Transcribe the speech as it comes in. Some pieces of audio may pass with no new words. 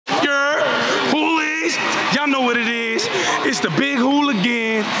boys, y'all know what it is. It's the Big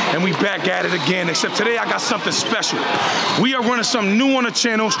Hooligan, and we back at it again, except today I got something special. We are running something new on the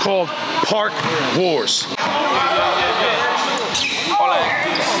channel. It's called Park Wars.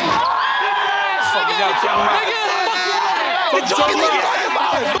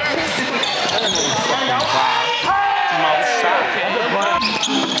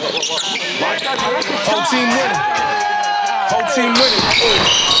 Whole team winning. Whole team winning.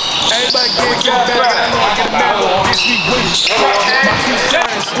 Everybody get back. I know I get a medal. This we winning. My team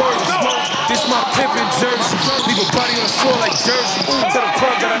shining, swerving. This my pimpin' jersey. Leave a body on the floor like Jersey. Tell the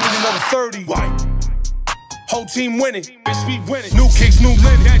plug that I need another 30. Whole team winning. Bitch, we winning. New kicks, new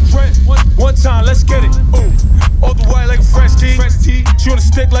linen. That dread. One time, let's get it. All the white like a fresh tea. She on the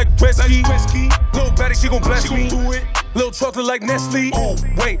stick like Gretzky. Little Betty, she gon' bless me. Do it. Little chocolate like Nestle.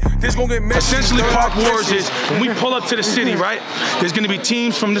 Wait, this gon' get messy. Essentially, Park Wars is when we pull up to the city, right? There's gonna be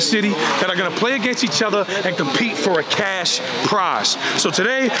teams from the city that are gonna play against each other and compete for a cash prize. So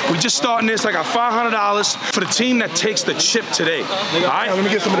today, we just starting this. I got $500 for the team that takes the chip today. All right? Let me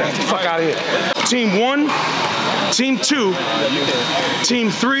get some of that. Get the fuck out of here. Team 1, Team 2,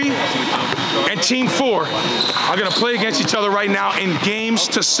 Team 3, and Team 4 are gonna play against each other right now in games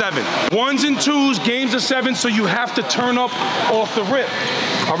to 7. 1s and 2s, games to 7, so you have to turn up off the rip,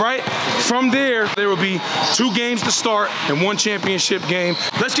 all right? From there will be 2 games to start and 1 championship game.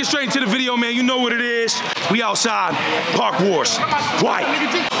 Let's get straight into the video, man. You know what it is. We outside, Park Wars. White.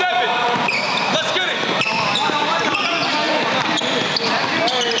 7. Let's get it.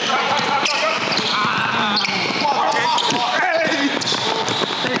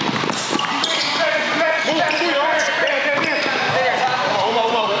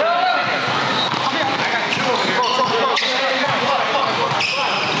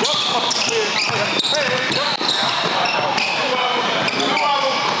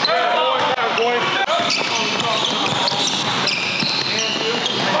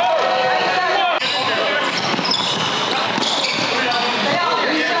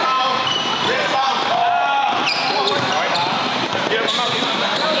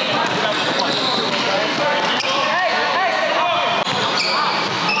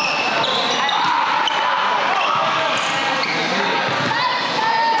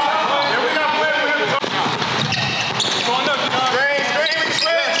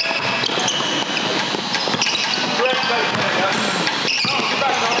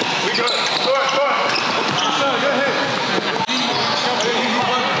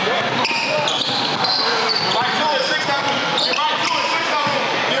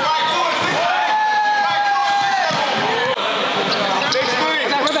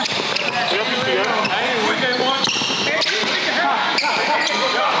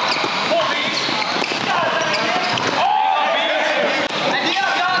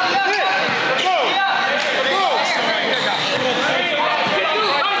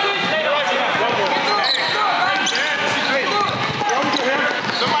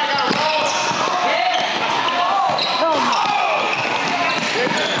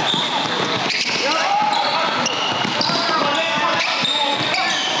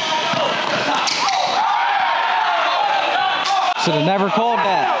 Should have never called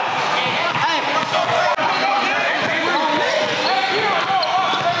that.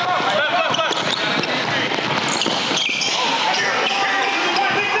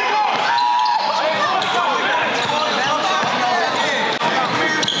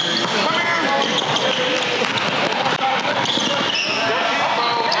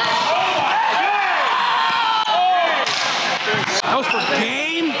 That was for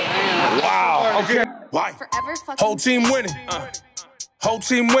game? Wow. Okay. Why? Whole team winning. Whole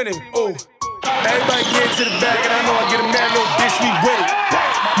team winning. Ooh. Everybody get to the bag, and I know I get a mad little bitch, we winning.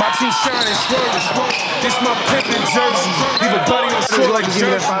 My team shining, swerving. This my pimpin' jersey. Leave a body on the floor like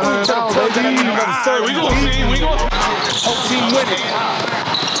Jersey. Tell the plug that I need another 30. We gon' see. Whole team winning.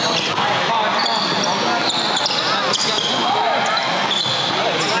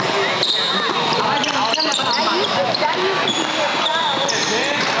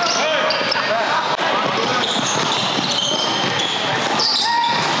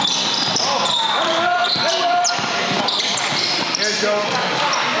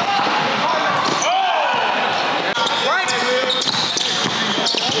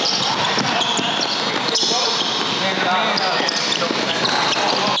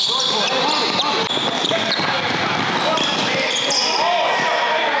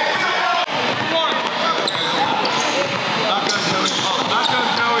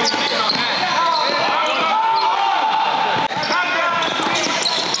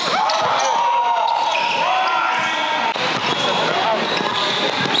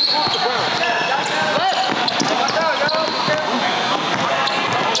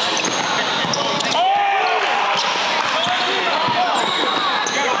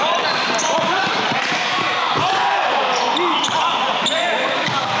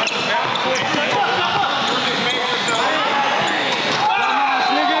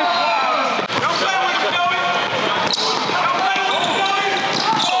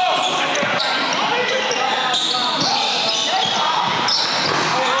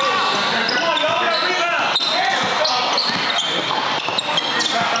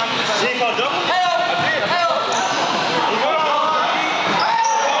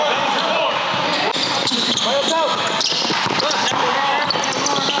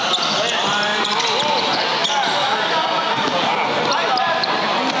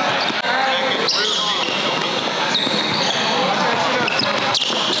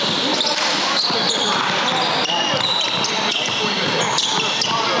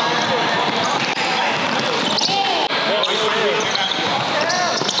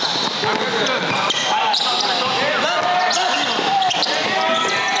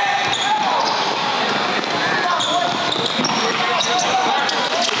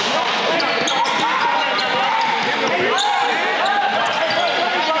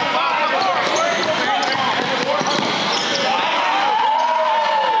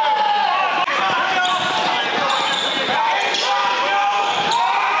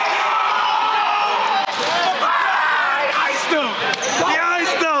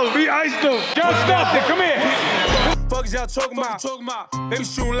 Stockton. John Stockton, come here. Fuck is y'all talking about? They be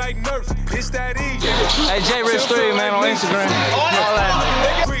shooting like Nerf. It's that easy. Hey, J-Rich3, man, on Instagram. All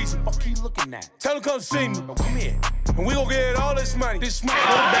that. Fuck you looking at? Tell them come see me. Oh, come here. And we gon' get all this money. This money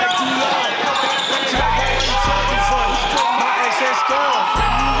go back too long.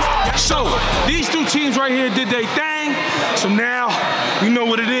 So, these two teams right here did their thing. So now, you know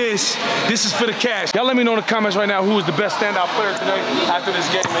what it is. This is for the cash. Y'all let me know in the comments right now who is the best standout player today after this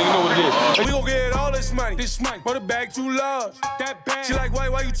game, man. You know what it is. We gon' get all this money. This money. But the bag too large. That bag. She like, why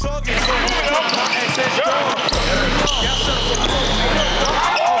you talking so much? My excess gone. Y'all shut the fuck up.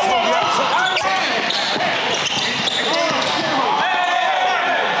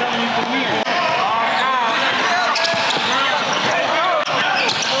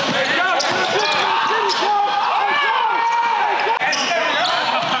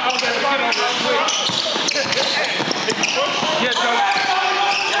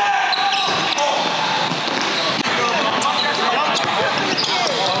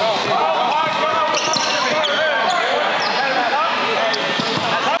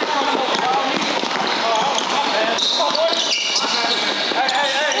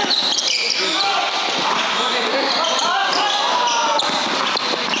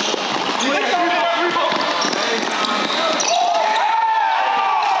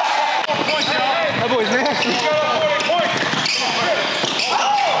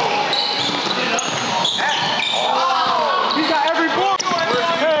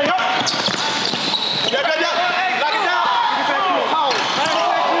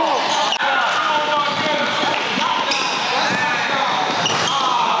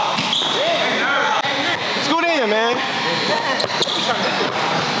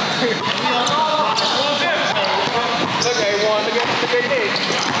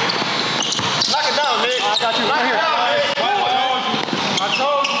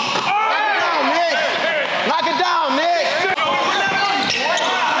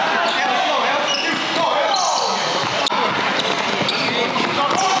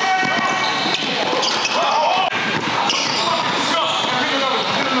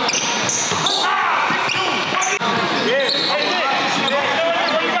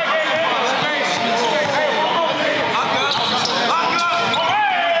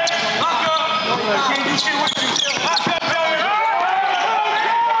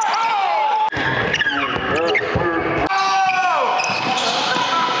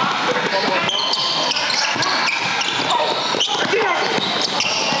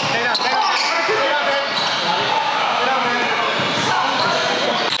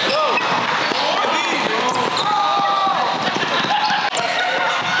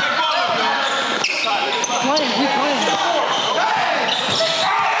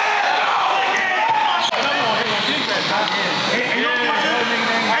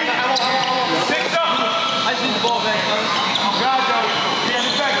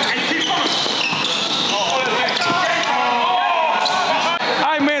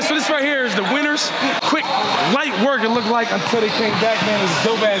 It looked like until they came back, man. It was a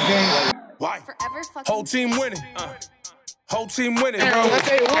dope ass game. Why? Whole team winning. Whole team winning, bro.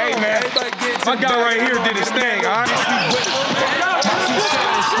 Hey, man. My guy right here did his thing, all right?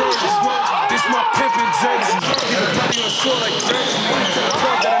 This my pimpin' jersey. Even bloody on shore like jersey.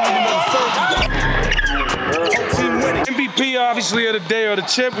 Whole team winning. MVP, obviously, of the day or the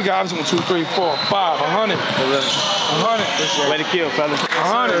chip. We got obviously 1, 2, 3, 4, 5, 100. 100. Way to kill, fellas.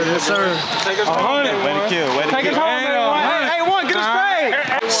 100. Yes, sir. 100. Way to kill. Way to Take kill. it home, man. Hey, one, get us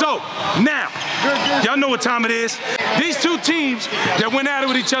paid. So, now, y'all know what time it is. These two teams that went at it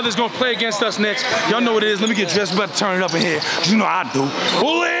with each other is going to play against us next. Y'all know what it is. Let me get dressed. We're about to turn it up in here. You know I do.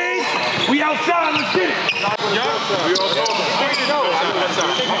 Bullies! We outside. Let's get it.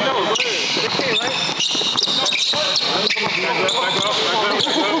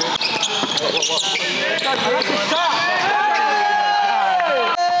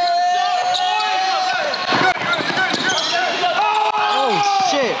 Oh,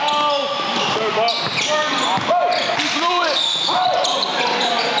 shit.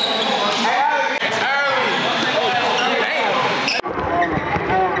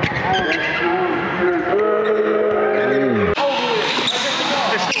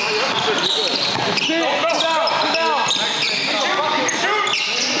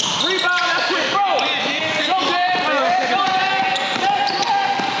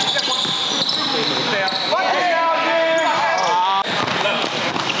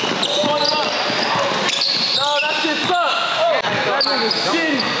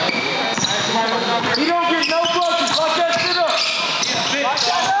 He don't get no buckets. Lock that shit up. Lock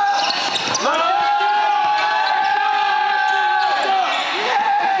that up. Lock that shit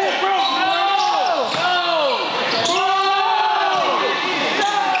up.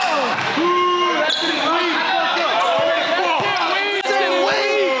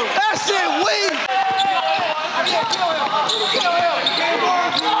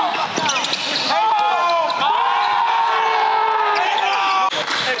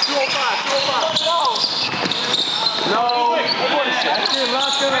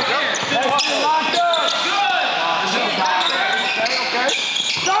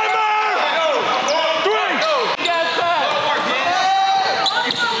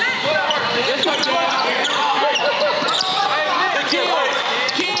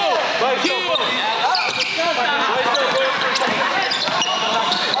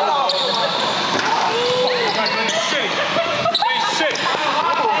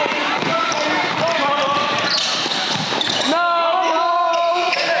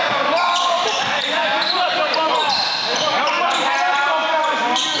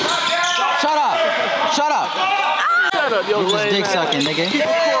 You just dick sucking, nigga.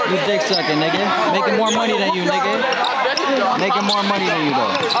 You dick sucking, nigga. Making more money than you, nigga. Making more money than you,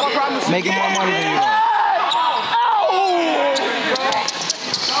 though. Making more money than you, though.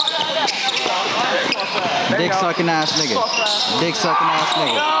 Dick sucking ass nigga. Dick sucking ass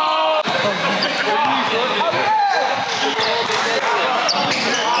nigga.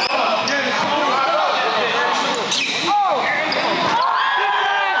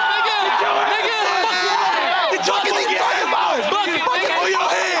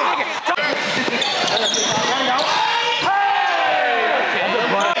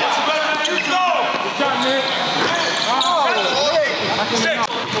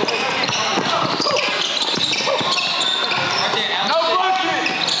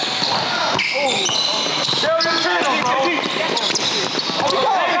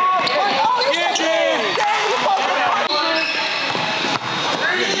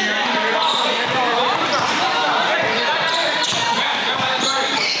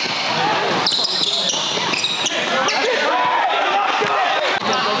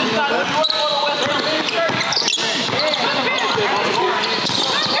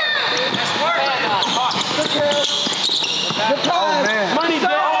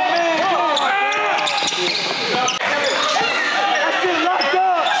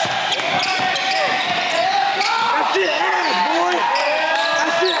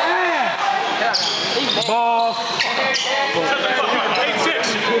 Ball. 8-6.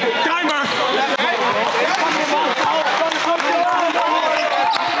 Timer.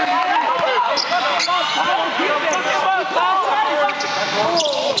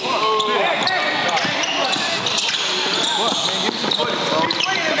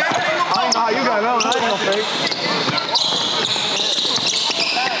 You got it. I ain't no fake.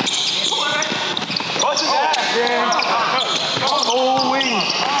 What's his ass? Yeah. Oh, wing.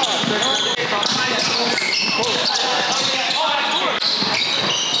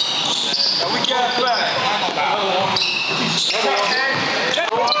 We got back.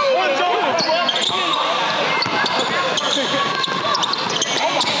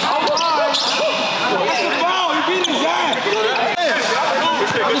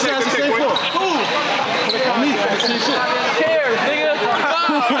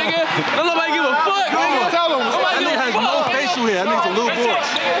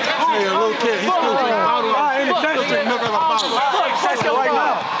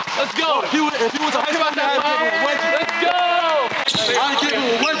 Let's go. If you was a high school guy, let's go. I'd give you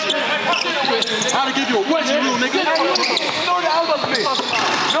a wedgie. I'd give you a wedgie, little nigga. You know what the elbows be.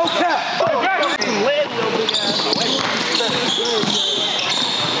 No cap.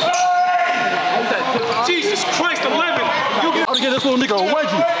 Jesus Christ, 11. I would give this little nigga a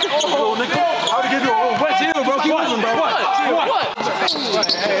wedgie. Little nigga. I would give you a wedgie, bro. Keep moving, bro. What?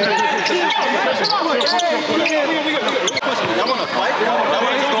 Y'all want to fight? Y'all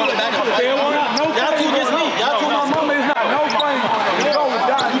want to go in the back and fight? Y'all two against me. Y'all two my mama is not. No fighting.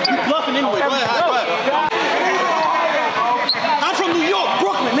 You bluffing anyway. Go ahead. I'm from New York,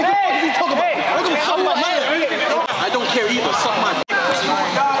 Brooklyn, nigga. What the fuck is he talking about? I'm gonna suck my man. I don't care either. Suck my dick.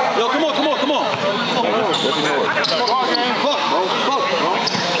 Yo, come on. Fuck, bro.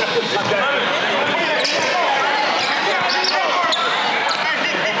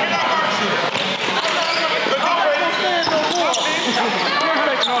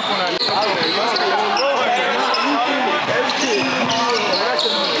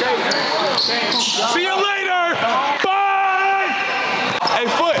 See you later. Bye. Hey,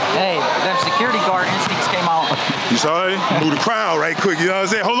 Foot. Hey, them security guard instincts came out. You saw it? Move the crowd right quick, you know what I'm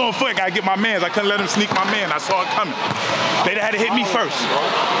saying? Hold on, Foot, gotta get my mans. I couldn't let him sneak my man. I saw it coming. They had to hit me first.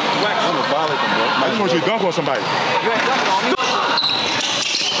 I just want you to dunk on somebody. You ain't dunking on me.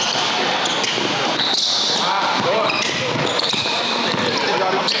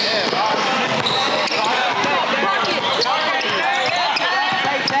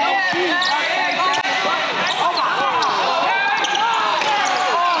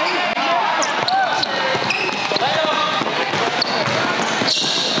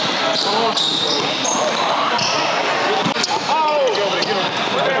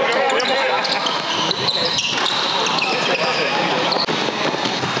 Oh!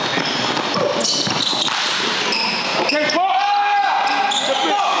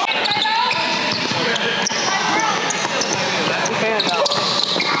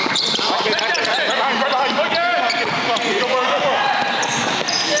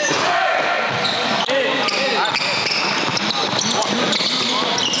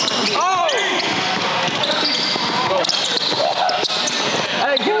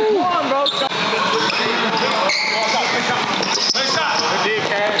 Hey, give us one, bro.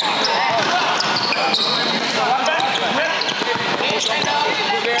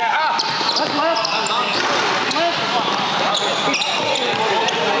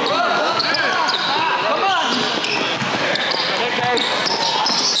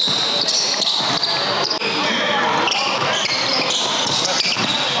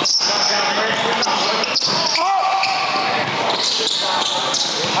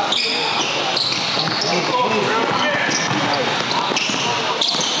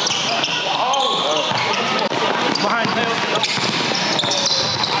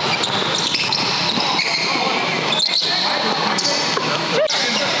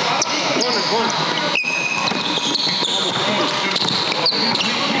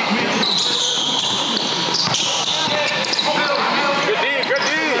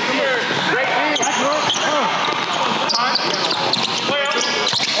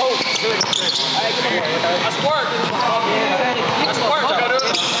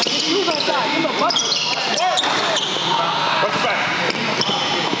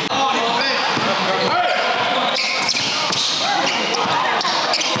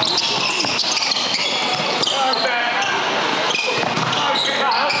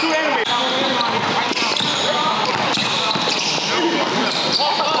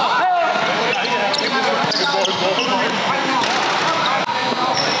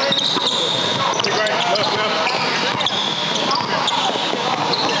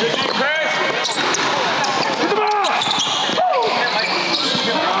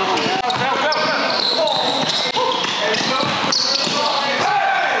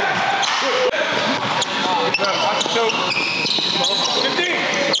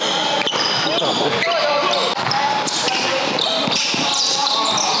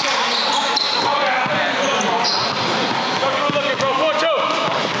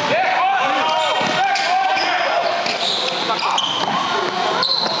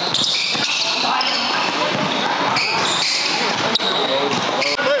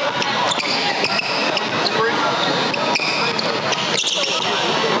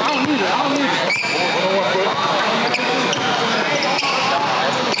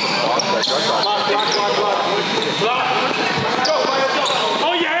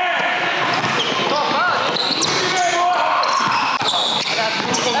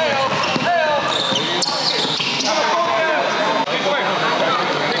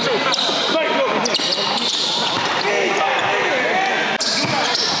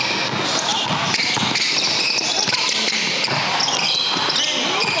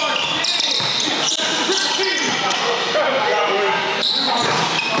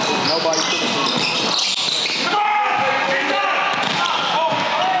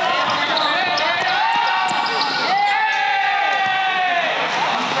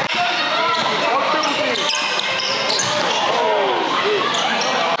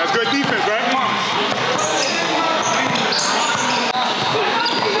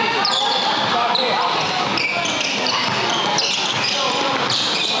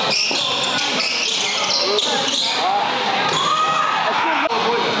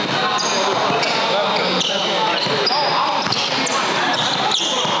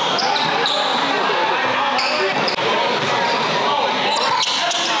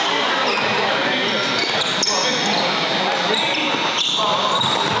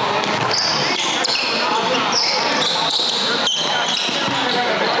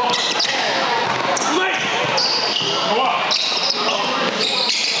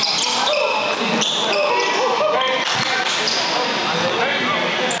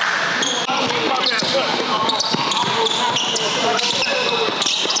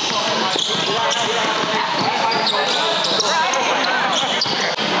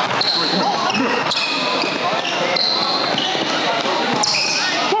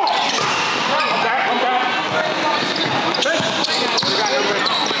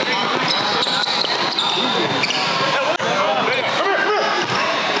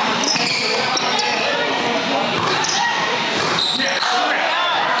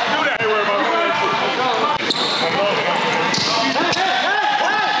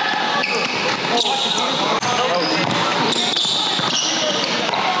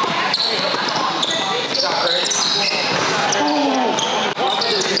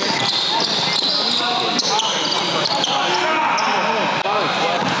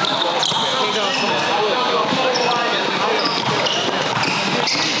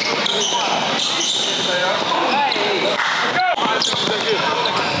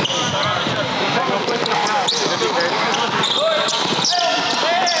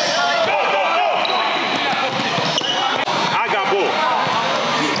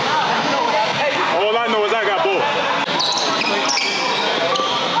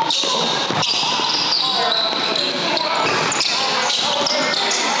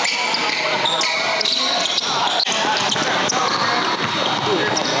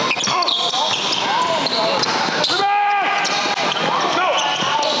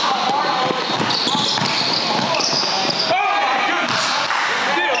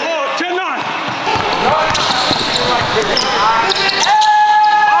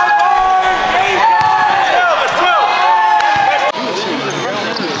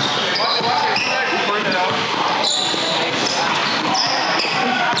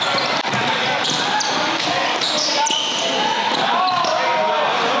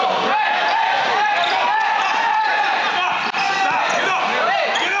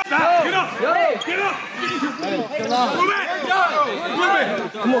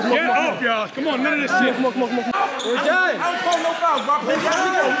 Get up, y'all. Come on, none of this shit. Come on. We're done. I don't call no fouls, bro.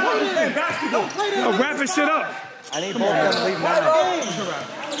 Basketball. Yo, wrapping shit up. I need both of them to leave now.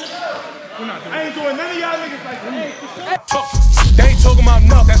 I ain't doing none of y'all niggas like that. They ain't talking about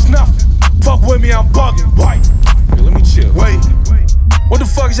nothing, that's nothing. Fuck with me, I'm bugging. White. Yo, let me chill. Wait. What the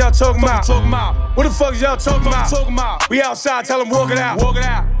fuck is y'all talking about? What the fuck is y'all talking about? We outside, tell them walk it out.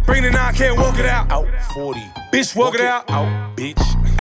 Bring the 9, can't walk it out. Out 40. Bitch, walk it out. Out, bitch.